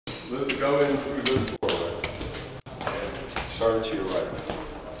let's go in through this doorway and start to your right.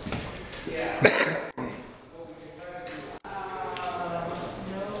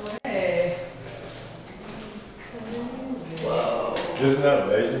 No way. That's crazy. Whoa. Isn't that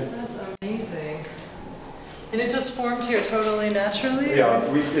amazing? That's amazing. And it just formed here totally naturally? Yeah,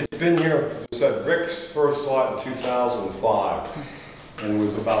 it's been here. As I said, Rick's first saw it in 2005, and it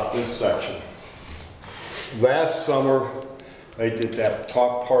was about this section. Last summer, they did that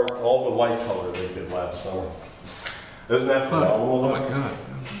top part, all the light color they did last summer. Isn't that phenomenal? Oh my God.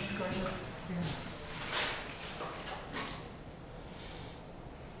 That's gorgeous.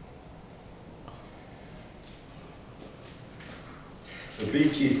 The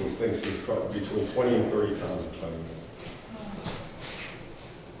beekeeper thinks there's probably between 20 and 30 pounds of honey.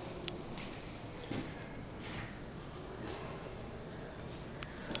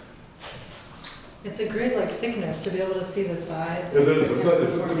 It's a great thickness to be able to see the sides. It is.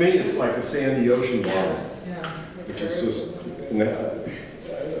 To me, it's like a sandy ocean bottom. Yeah. Which is just,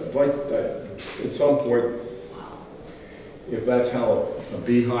 like that, at some point, if that's how a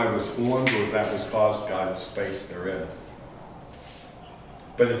beehive was formed or if that was caused by the space they're in.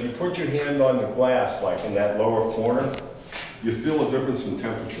 But if you put your hand on the glass, like in that lower corner, you feel a difference in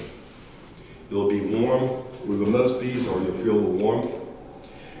temperature. It'll be warm, where the most bees are, you'll feel the warmth.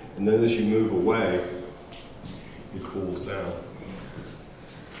 And then as you move away, it cools down.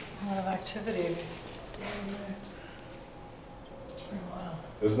 It's a lot of activity down there. It's pretty wild.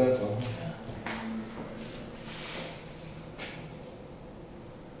 Isn't that something? Yeah.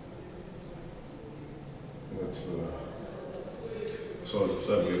 That's, so as I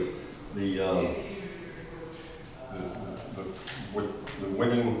said, what the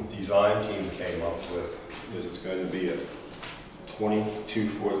winning design team came up with is it's going to be a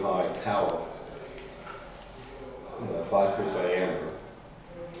 22-foot high tower, 5-foot diameter,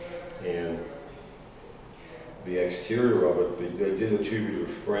 and the exterior of it, they did a tubular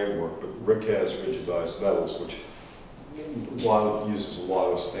framework, but Rick has rigidized metals, which uses a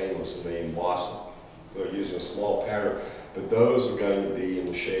lot of stainless, and they emboss it. They're using a small pattern, but those are going to be in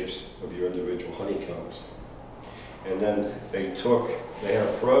the shapes of your individual honeycombs. And then they had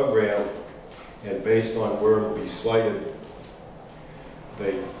a program, and based on where it'll be sited,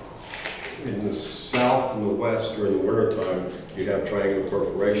 in the south and the west during the wintertime, you have triangular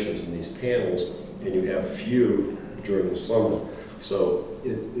perforations in these panels, and you have few during the summer. So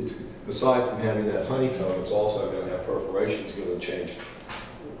it's aside from having that honeycomb, it's also going to have perforations going to change.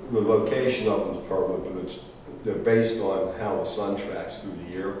 The location of them is permanent, but they're based on how the sun tracks through the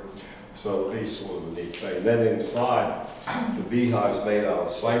year. So it'll be sort of a neat thing. And then inside, the beehive's made out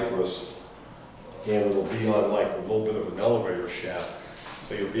of cypress, and it'll be on like a little bit of an elevator shaft.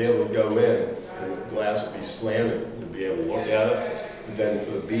 So you'll be able to go in, and the glass will be slanted. You'll be able to look at it. But then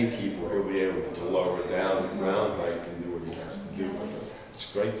for the beekeeper, he'll be able to lower it down to ground height and do what he has to do with it.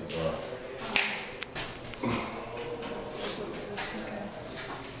 It's great design.